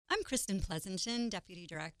Kristen Pleasanton, Deputy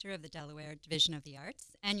Director of the Delaware Division of the Arts,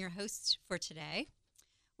 and your host for today.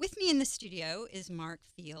 With me in the studio is Mark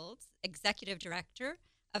Fields, Executive Director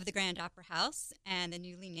of the Grand Opera House and the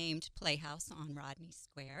newly named Playhouse on Rodney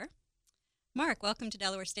Square. Mark, welcome to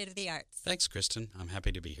Delaware State of the Arts. Thanks, Kristen. I'm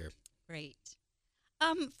happy to be here. Great.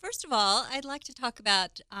 First of all, I'd like to talk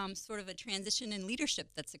about sort of a transition in leadership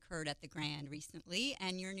that's occurred at the Grand recently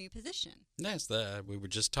and your new position. Yes, we were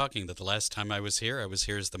just talking that the last time I was here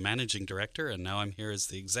as the managing director, and now I'm here as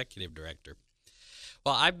the executive director.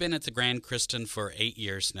 Well, I've been at the Grand, Kristen, for 8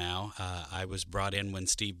 years now. I was brought in when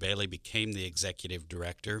Steve Bailey became the executive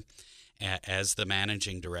director as the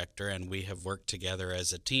managing director, and we have worked together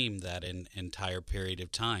as a team that entire period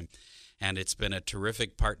of time. And it's been a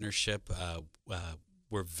terrific partnership.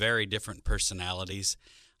 We're very different personalities,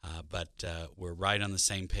 but we're right on the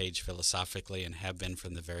same page philosophically and have been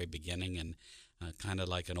from the very beginning, and kind of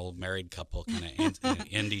like an old married couple, kind of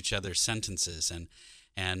end each other's sentences.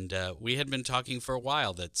 And we had been talking for a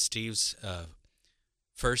while that Steve's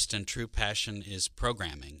first and true passion is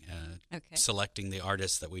programming, selecting the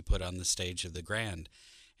artists that we put on the stage of the Grand.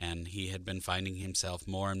 And he had been finding himself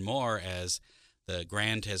more and more as the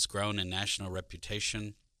Grand has grown in national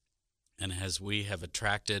reputation, and as we have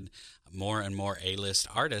attracted more and more A-list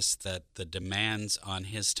artists, that the demands on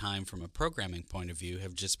his time from a programming point of view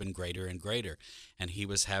have just been greater and greater. And he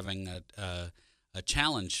was having a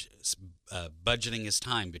challenge budgeting his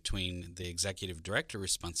time between the executive director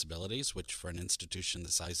responsibilities, which for an institution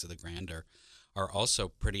the size of the Grand are also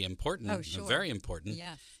pretty important, very important,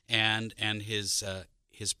 yeah. and his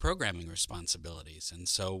programming responsibilities. And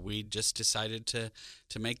so we just decided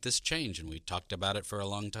to make this change, and we talked about it for a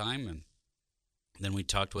long time, and then we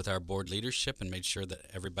talked with our board leadership and made sure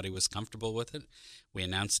that everybody was comfortable with it. We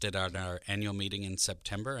announced it at our annual meeting in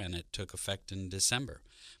September, and it took effect in December.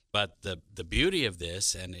 But the beauty of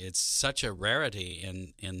this, and it's such a rarity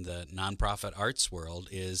in the nonprofit arts world,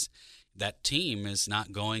 is that team is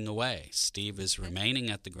not going away. Steve is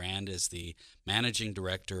remaining at the Grand as the managing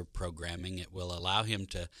director of programming. It will allow him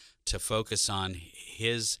to focus on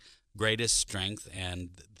his greatest strength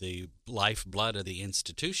and the lifeblood of the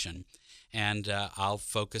institution. And I'll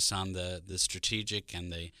focus on the strategic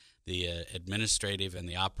and the administrative and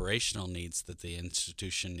the operational needs that the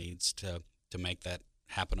institution needs to make that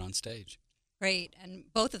happen on stage. Great, and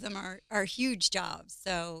both of them are huge jobs.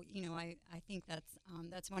 So I think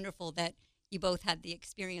that's wonderful that you both had the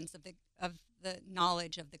experience of the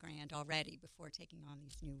knowledge of the Grand already before taking on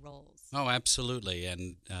these new roles. Oh, absolutely,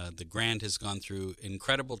 and the Grand has gone through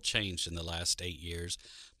incredible change in the last 8 years.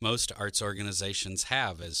 Most arts organizations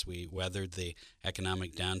have, as we weathered the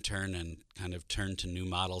economic downturn and kind of turned to new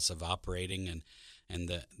models of operating,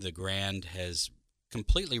 and the Grand has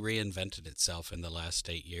completely reinvented itself in the last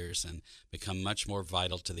 8 years and become much more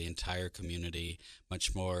vital to the entire community,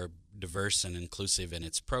 much more diverse and inclusive in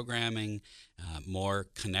its programming, more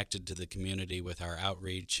connected to the community with our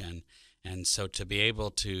outreach. And so to be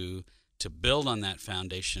able to build on that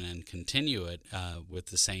foundation and continue it with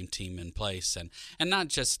the same team in place, and not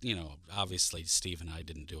just, obviously Steve and I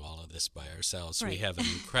didn't do all of this by ourselves. Right. We have an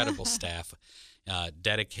incredible staff,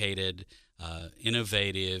 dedicated,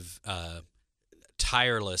 innovative,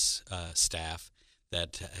 tireless staff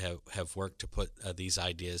that have worked to put these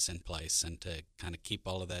ideas in place, and to kind of keep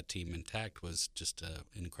all of that team intact was just an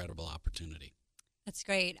incredible opportunity. That's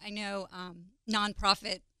great. I know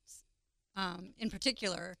nonprofits in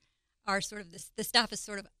particular are sort of the staff is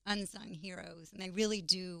sort of unsung heroes, and they really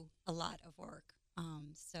do a lot of work.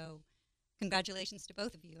 So congratulations to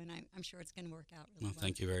both of you, and I'm sure it's going to work out really well.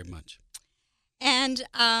 Thank you very much. And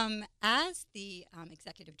as the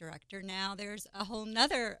executive director now, there's a whole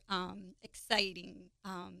nother exciting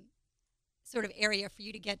sort of area for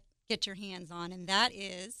you to get your hands on, and that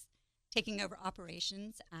is taking over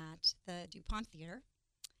operations at the DuPont Theater,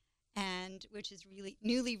 and which is really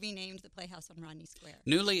newly renamed the Playhouse on Rodney Square.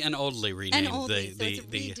 Newly and oldly renamed. So it's a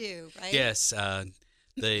redo, right? Yes.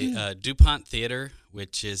 The DuPont Theater,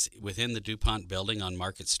 which is within the DuPont building on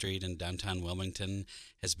Market Street in downtown Wilmington,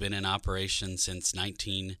 has been in operation since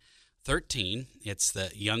 1913. It's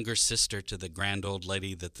the younger sister to the grand old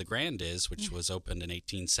lady that the Grand is, which was opened in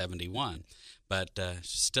 1871, but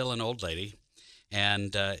still an old lady,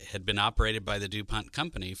 and had been operated by the DuPont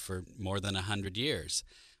Company for more than 100 years.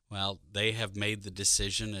 Well, they have made the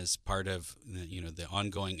decision as part of the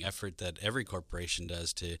ongoing effort that every corporation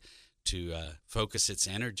does to focus its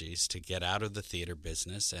energies to get out of the theater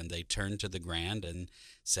business, and they turned to the Grand and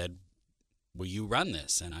said, will you run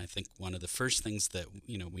this? And I think one of the first things that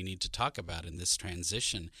we need to talk about in this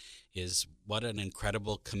transition is what an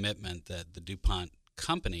incredible commitment that the DuPont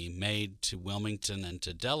company made to Wilmington and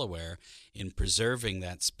to Delaware in preserving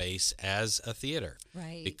that space as a theater.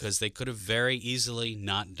 Right. Because they could have very easily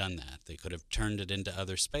not done that. They could have turned it into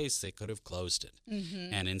other space. They could have closed it.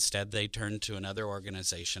 Mm-hmm. And instead they turned to another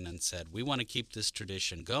organization and said, we want to keep this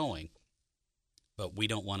tradition going, but we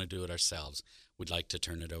don't want to do it ourselves. We'd like to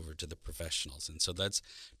turn it over to the professionals. And so that's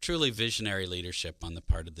truly visionary leadership on the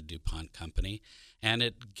part of the DuPont company. And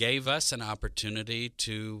it gave us an opportunity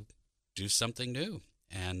to do something new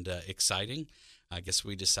and exciting. I guess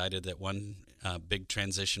we decided that one big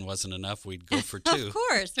transition wasn't enough. We'd go for two. Of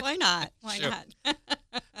course. Why not? Why Sure. not?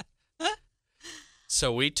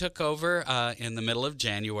 So we took over in the middle of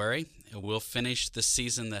January. We'll finish the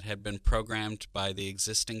season that had been programmed by the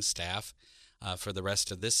existing staff for the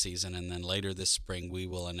rest of this season, and then later this spring we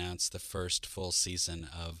will announce the first full season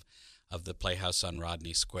of the Playhouse on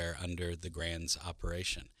Rodney Square under the Grand's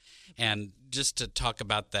operation. And just to talk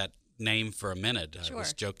about that name for a minute, Sure. I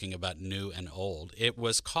was joking about new and old. It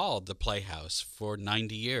was called the Playhouse for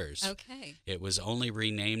 90 years. Okay. It was only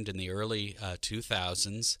renamed in the early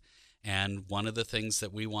 2000s. And one of the things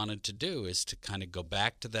that we wanted to do is to kind of go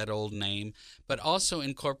back to that old name, but also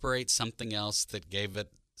incorporate something else that gave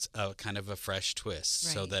it a kind of a fresh twist,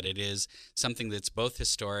 so Right. that it is something that's both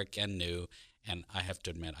historic and new. And I have to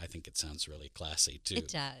admit, I think it sounds really classy, too. It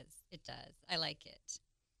does. It does. I like it.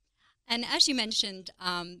 And as you mentioned,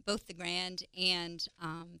 both the Grand and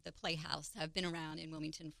the Playhouse have been around in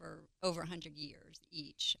Wilmington for over 100 years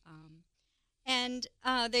each. And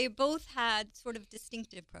they both had sort of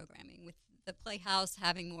distinctive programming, with the Playhouse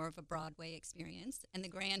having more of a Broadway experience and the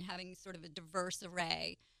Grand having sort of a diverse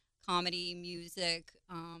array: comedy, music,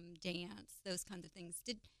 dance, those kinds of things.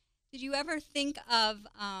 Did you ever think of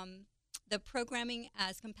the programming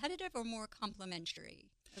as competitive or more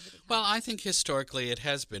complementary over the time? Well, I think historically it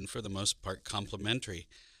has been, for the most part, complementary.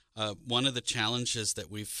 One of the challenges that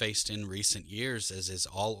we've faced in recent years is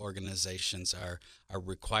all organizations are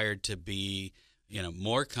required to be,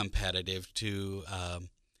 more competitive to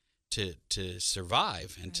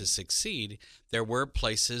survive and to succeed. There were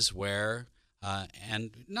places where,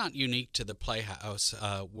 and not unique to the Playhouse,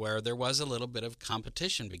 where there was a little bit of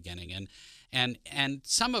competition beginning, and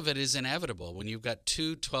some of it is inevitable. When you've got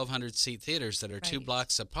two 1,200-seat theaters that are 2 Right.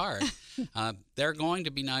 blocks apart, there are going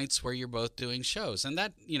to be nights where you're both doing shows, and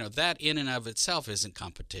that in and of itself isn't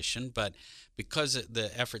competition. But because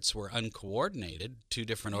the efforts were uncoordinated, two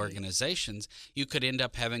different Right. organizations, you could end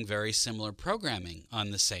up having very similar programming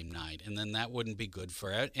on the same night, and then that wouldn't be good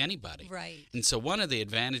for anybody. Right. And so one of the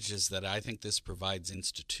advantages that I think this provides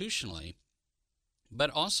institutionally,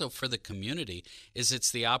 but also for the community, is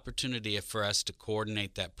it's the opportunity for us to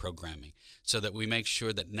coordinate that programming so that we make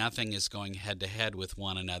sure that nothing is going head-to-head with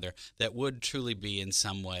one another that would truly be in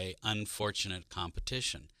some way unfortunate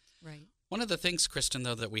competition. Right. One of the things, Kristen,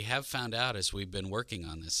 though, that we have found out as we've been working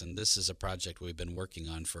on this, and this is a project we've been working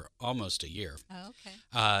on for almost a year, Oh,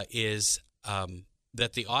 okay. is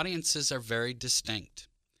that the audiences are very distinct.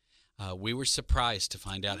 We were surprised to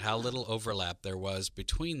find out how little overlap there was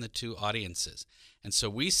between the two audiences. And so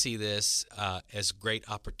we see this as great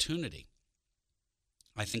opportunity.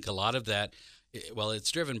 I think a lot of that,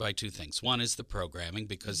 it's driven by two things. One is the programming,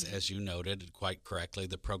 because as you noted quite correctly,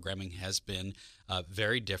 the programming has been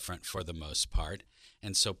very different for the most part.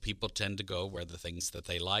 And so people tend to go where the things that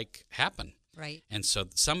they like happen. Right. And so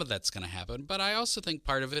some of that's going to happen. But I also think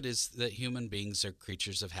part of it is that human beings are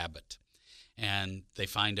creatures of habit. And they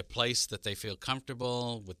find a place that they feel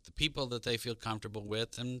comfortable with, the people that they feel comfortable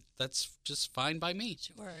with, and that's just fine by me.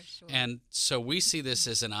 Sure. And so we see this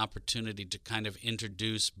as an opportunity to kind of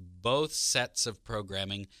introduce both sets of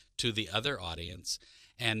programming to the other audience,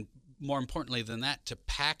 and more importantly than that, to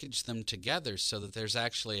package them together so that there's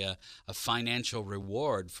actually a financial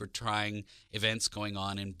reward for trying events going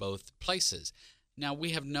on in both places. Now, we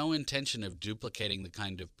have no intention of duplicating the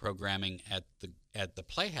kind of programming at the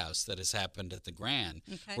Playhouse that has happened at the Grand.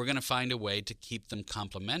 Okay. We're going to find a way to keep them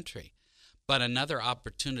complementary. But another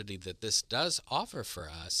opportunity that this does offer for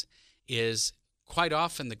us is quite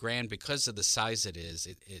often the Grand, because of the size it is,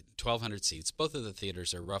 1,200 seats. Both of the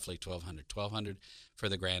theaters are roughly 1,200 for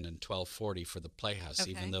the Grand and 1,240 for the Playhouse,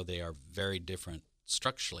 Okay. even though they are very different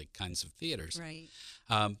structurally kinds of theaters. Right.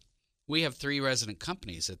 We have 3 resident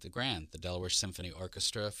companies at the Grand: the Delaware Symphony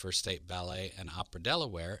Orchestra, First State Ballet, and Opera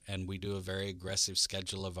Delaware, and we do a very aggressive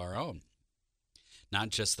schedule of our own. Not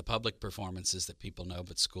just the public performances that people know,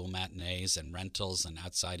 but school matinees and rentals and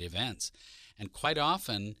outside events. And quite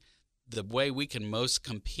often, the way we can most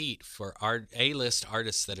compete for our A-list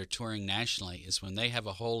artists that are touring nationally is when they have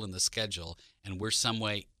a hole in the schedule and we're some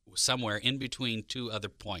way somewhere in between two other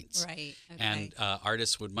points. Right. Okay. And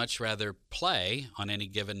artists would much rather play on any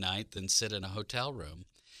given night than sit in a hotel room.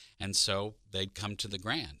 And so they'd come to the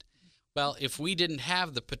Grand. Well, if we didn't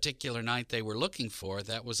have the particular night they were looking for,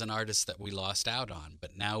 that was an artist that we lost out on.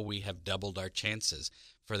 But now we have doubled our chances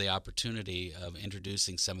for the opportunity of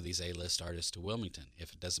introducing some of these A-list artists to Wilmington.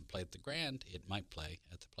 If it doesn't play at the Grand, it might play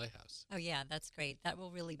at the Playhouse. Oh, yeah, that's great. That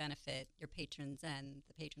will really benefit your patrons and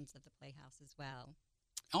the patrons of the Playhouse as well.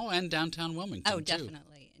 Oh, and downtown Wilmington, Oh, too.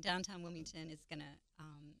 definitely. Downtown Wilmington is going to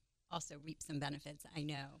also reap some benefits, I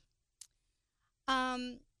know.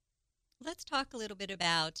 Let's talk a little bit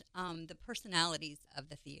about the personalities of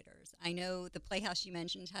the theaters. I know the Playhouse you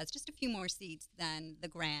mentioned has just a few more seats than the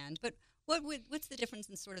Grand, but what's the difference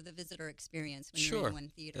in sort of the visitor experience when you're in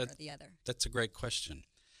one theater or the other? That's a great question.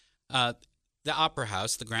 The Opera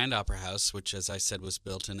House, the Grand Opera House, which, as I said, was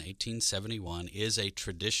built in 1871, is a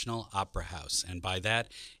traditional opera house. And by that,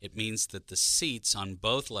 it means that the seats on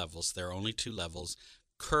both levels, there are only two levels,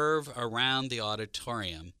 curve around the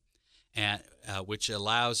auditorium, and which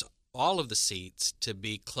allows all of the seats to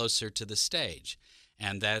be closer to the stage.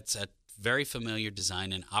 And that's a very familiar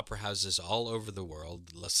design in opera houses all over the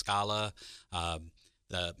world. La Scala,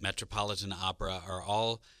 the Metropolitan Opera are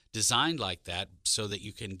all designed like that so that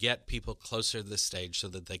you can get people closer to the stage so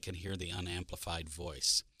that they can hear the unamplified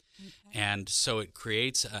voice. Okay. And so it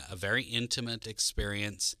creates a very intimate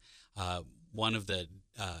experience. And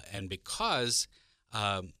because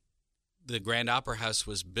the Grand Opera House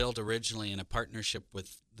was built originally in a partnership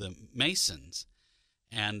with the Masons,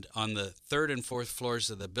 and on the third and fourth floors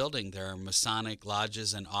of the building there are Masonic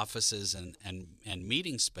lodges and offices and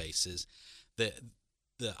meeting spaces.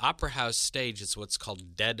 The Opera House stage is what's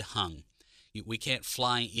called dead hung. We can't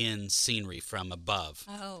fly in scenery from above.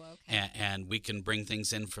 Oh, okay. And we can bring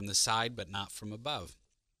things in from the side, but not from above.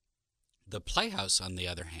 The Playhouse, on the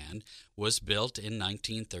other hand, was built in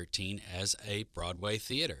 1913 as a Broadway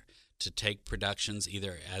theater to take productions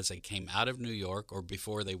either as they came out of New York or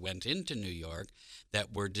before they went into New York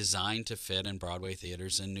that were designed to fit in Broadway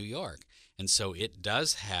theaters in New York. And so it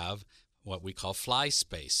does have what we call fly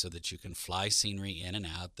space, so that you can fly scenery in and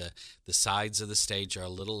out. The sides of the stage are a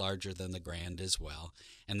little larger than the Grand as well.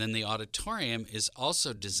 And then the auditorium is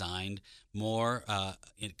also designed more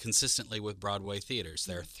consistently with Broadway theaters.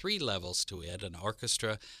 There are three levels to it: an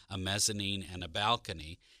orchestra, a mezzanine, and a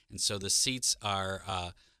balcony. And so the seats are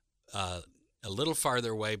a little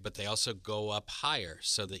farther away, but they also go up higher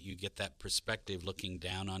so that you get that perspective looking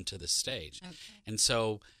down onto the stage. Okay. And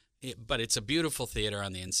so but it's a beautiful theater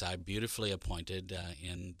on the inside, beautifully appointed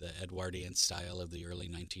in the Edwardian style of the early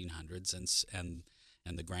 1900s, and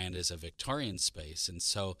the Grand is a Victorian space. And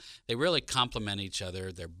so they really complement each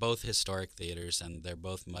other. They're both historic theaters, and they're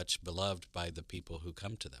both much beloved by the people who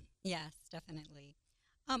come to them. Yes, definitely.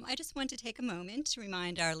 I just want to take a moment to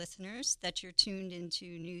remind our listeners that you're tuned into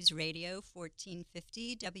News Radio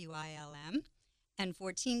 1450 WILM and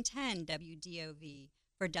 1410 WDOV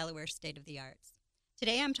for Delaware State of the Arts.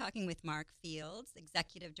 Today I'm talking with Mark Fields,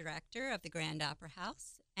 Executive Director of the Grand Opera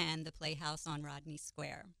House and the Playhouse on Rodney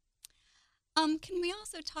Square. Can we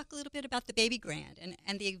also talk a little bit about the Baby Grand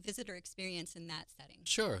and the visitor experience in that setting?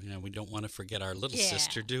 Sure. We don't want to forget our little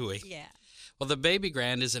sister, do we? Yeah. Well, the Baby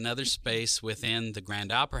Grand is another space within the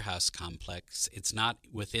Grand Opera House complex. It's not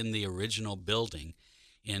within the original building.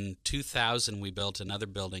 In 2000, we built another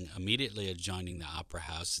building immediately adjoining the Opera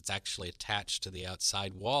House. It's actually attached to the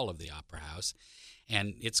outside wall of the Opera House.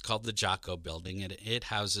 And it's called the Jocko Building. It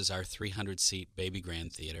houses our 300-seat Baby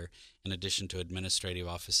Grand Theater, in addition to administrative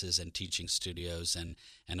offices and teaching studios and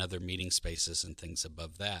other meeting spaces and things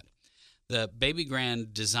above that. The Baby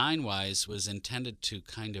Grand, design-wise, was intended to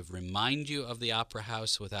kind of remind you of the Opera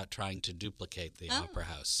House without trying to duplicate the Opera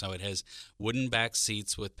House. So it has wooden back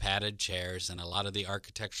seats with padded chairs, and a lot of the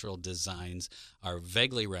architectural designs are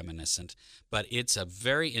vaguely reminiscent. But it's a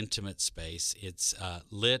very intimate space. It's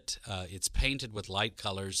lit. It's painted with light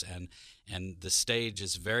colors, and the stage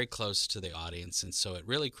is very close to the audience. And so it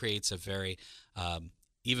really creates a very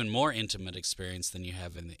even more intimate experience than you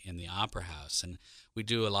have in the Opera House. And we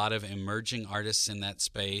do a lot of emerging artists in that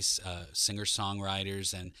space,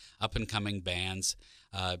 singer-songwriters and up-and-coming bands.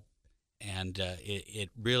 It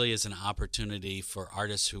really is an opportunity for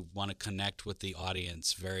artists who want to connect with the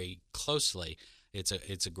audience very closely. It's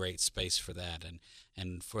a great space for that.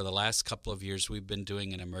 And for the last couple of years, we've been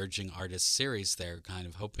doing an emerging artist series there, kind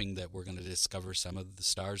of hoping that we're going to discover some of the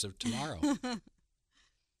stars of tomorrow.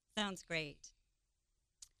 Sounds great.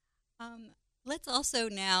 Let's also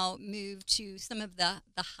now move to some of the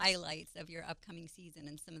highlights of your upcoming season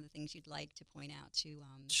and some of the things you'd like to point out to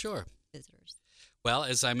Sure. visitors. Well,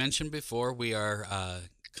 as I mentioned before, we are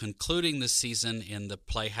concluding the season in the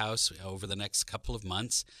Playhouse over the next couple of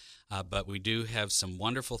months, but we do have some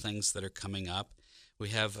wonderful things that are coming up. We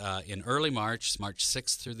have in early March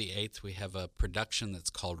 6th through the 8th, we have a production that's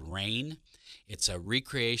called Rain. It's a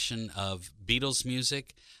recreation of Beatles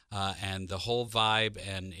music and the whole vibe,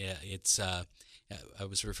 and it's I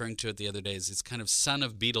was referring to it the other day as it's kind of son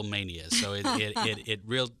of Beatlemania. So it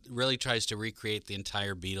really tries to recreate the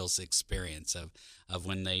entire Beatles experience of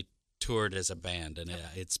when they toured as a band, and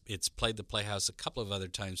it's played the Playhouse a couple of other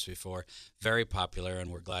times before. Very popular,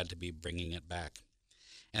 and we're glad to be bringing it back.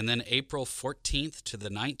 And then April 14th to the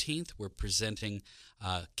 19th, we're presenting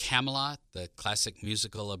Camelot, the classic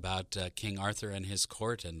musical about King Arthur and his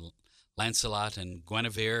court, and Lancelot and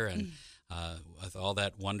Guinevere, and with all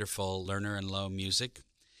that wonderful Lerner and Loewe music.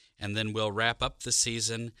 And then we'll wrap up the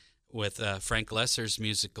season with Frank Lesser's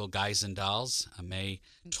musical Guys and Dolls, May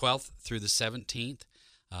 12th through the 17th.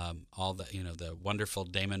 All the wonderful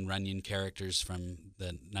Damon Runyon characters from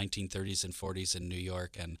the 1930s and 40s in New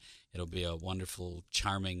York, and it'll be a wonderful,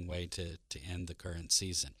 charming way to end the current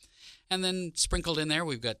season. And then sprinkled in there,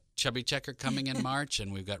 we've got Chubby Checker coming in March,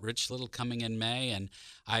 and we've got Rich Little coming in May, and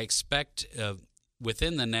I expect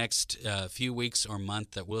within the next few weeks or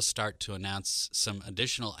month that we'll start to announce some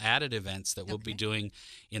additional added events that we'll be doing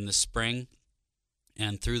in the spring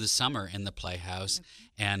and through the summer in the Playhouse. Okay.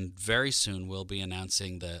 And very soon we'll be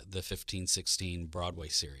announcing the 15-16 Broadway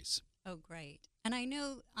series. Oh, great. And I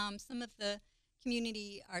know some of the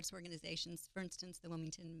community arts organizations, for instance, the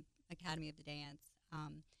Wilmington Academy of the Dance,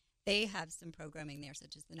 they have some programming there,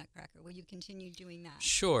 such as the Nutcracker. Will you continue doing that?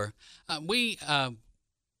 Sure.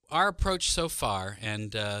 Our approach so far,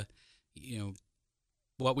 and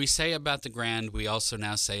what we say about the Grand, we also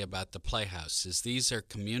now say about the Playhouse, is these are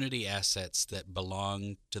community assets that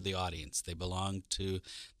belong to the audience. They belong to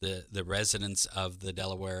the residents of the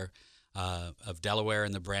Delaware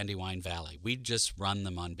and the Brandywine Valley. We just run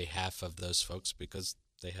them on behalf of those folks because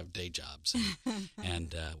they have day jobs,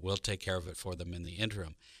 and we'll take care of it for them in the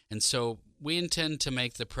interim. And so we intend to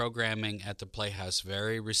make the programming at the Playhouse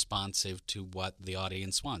very responsive to what the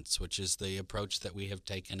audience wants, which is the approach that we have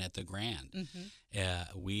taken at the Grand. Mm-hmm.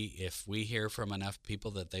 If we hear from enough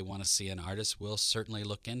people that they want to see an artist, we'll certainly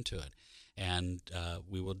look into it. And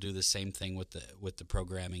we will do the same thing with the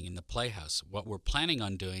programming in the Playhouse. What we're planning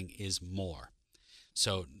on doing is more.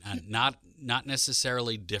 So not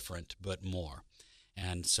necessarily different, but more.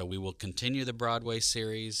 And so we will continue the Broadway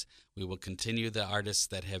series. We will continue the artists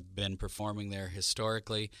that have been performing there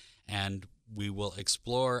historically, and we will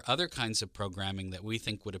explore other kinds of programming that we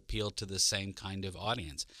think would appeal to the same kind of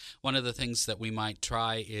audience. One of the things that we might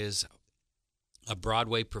try is a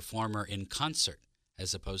Broadway performer in concert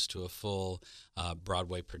as opposed to a full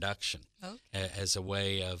Broadway production, as a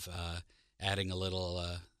way of adding a little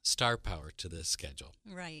star power to the schedule.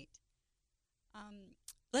 Right.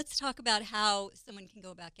 Let's talk about how someone can go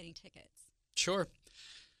about getting tickets. Sure.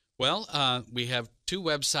 Well, we have two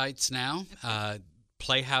websites now.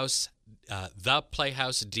 Playhouse,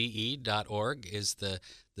 theplayhousede.org is the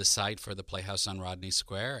site for the Playhouse on Rodney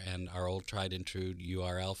Square, and our old tried and true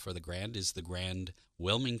URL for the Grand is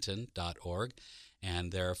thegrandwilmington.org.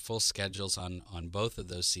 And there are full schedules on both of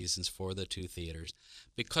those seasons for the two theaters.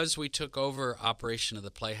 Because we took over operation of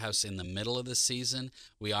the Playhouse in the middle of the season,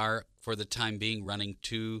 we are, for the time being, running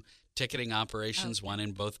two ticketing operations, one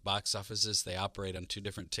in both box offices. They operate on two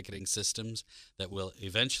different ticketing systems that will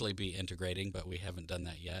eventually be integrating, but we haven't done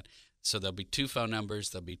that yet. So there'll be two phone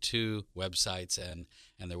numbers, there'll be two websites, and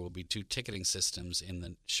there will be two ticketing systems in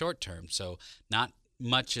the short term. So not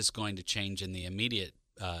much is going to change in the immediate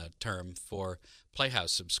term for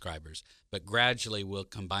Playhouse subscribers, but gradually we'll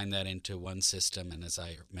combine that into one system, and as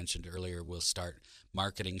I mentioned earlier, we'll start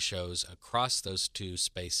marketing shows across those two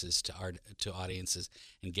spaces to audiences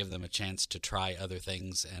and give them a chance to try other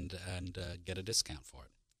things and get a discount for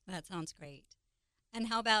it. That sounds great. And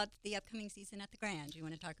how about the upcoming season at the Grand? You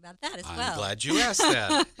want to talk about that as well? I'm glad you asked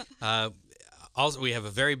that. Also, we have a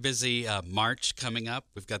very busy March coming up.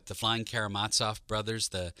 We've got the Flying Karamazov Brothers,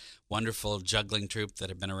 the wonderful juggling troupe that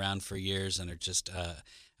have been around for years and are just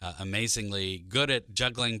amazingly good at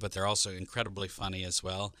juggling, but they're also incredibly funny as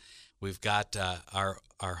well. We've got our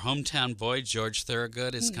hometown boy, George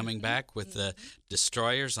Thorogood, is coming back with the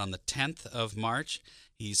Destroyers on the 10th of March.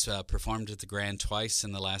 He's performed at the Grand twice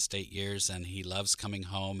in the last 8 years, and he loves coming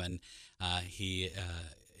home, and he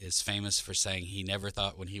is famous for saying he never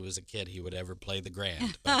thought when he was a kid he would ever play the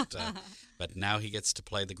grand, but now he gets to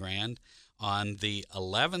play the grand. On the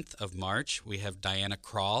 11th of March, we have Diana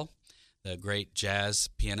Krall, the great jazz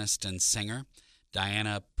pianist and singer.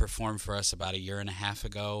 Diana performed for us about a year and a half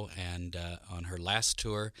ago and on her last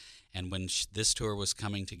tour. And when this tour was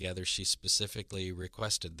coming together, she specifically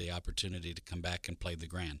requested the opportunity to come back and play the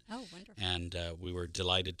grand. Oh, wonderful. And we were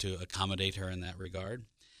delighted to accommodate her in that regard.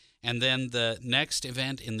 And then the next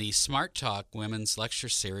event in the Smart Talk Women's Lecture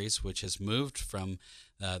Series, which has moved from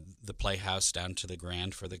the Playhouse down to the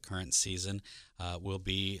Grand for the current season, will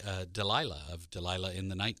be Delilah of Delilah in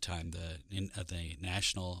the Nighttime, the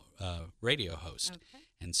national radio host. Okay.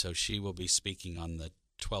 And so she will be speaking on the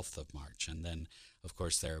 12th of March. And then, of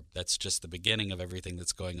course, that's just the beginning of everything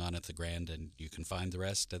that's going on at the Grand, and you can find the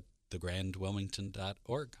rest at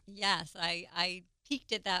thegrandwilmington.org. Yes, I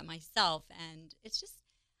peeked at that myself, and it's just,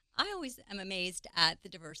 I always am amazed at the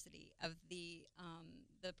diversity of the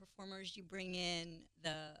performers you bring in,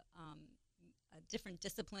 the different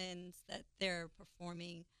disciplines that they're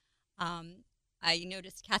performing. I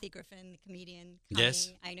noticed Kathy Griffin, the comedian, coming.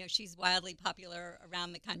 Yes. I know she's wildly popular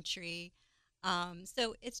around the country.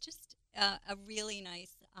 So it's just a really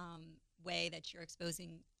nice way that you're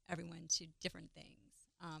exposing everyone to different things.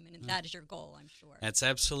 And that is your goal, I'm sure. That's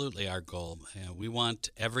absolutely our goal. We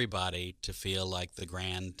want everybody to feel like the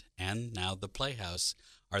Grand and now the Playhouse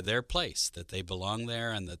are their place, that they belong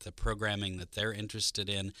there, and that the programming that they're interested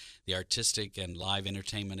in, the artistic and live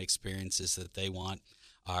entertainment experiences that they want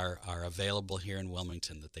are available here in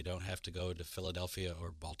Wilmington, that they don't have to go to Philadelphia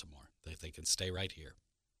or Baltimore, that they can stay right here.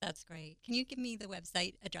 That's great. Can you give me the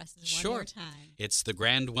website addresses one Sure. more time? It's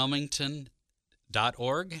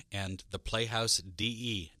thegrandwilmington.org and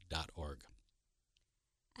theplayhousede.org.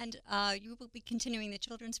 And you will be continuing the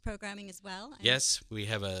children's programming as well? Yes, we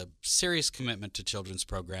have a serious commitment to children's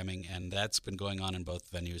programming, and that's been going on in both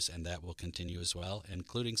venues, and that will continue as well,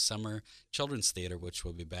 including summer children's theater, which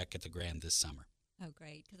will be back at the Grand this summer. Oh,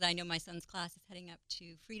 great, because I know my son's class is heading up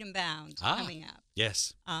to Freedom Bound coming up.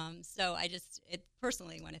 Yes. So I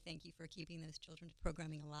personally want to thank you for keeping those children's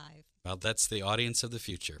programming alive. Well, that's the audience of the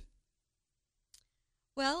future.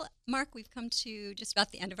 Well, Mark, we've come to just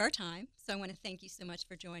about the end of our time, so I want to thank you so much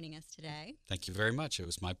for joining us today. Thank you very much. It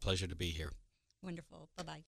was my pleasure to be here. Wonderful. Bye-bye.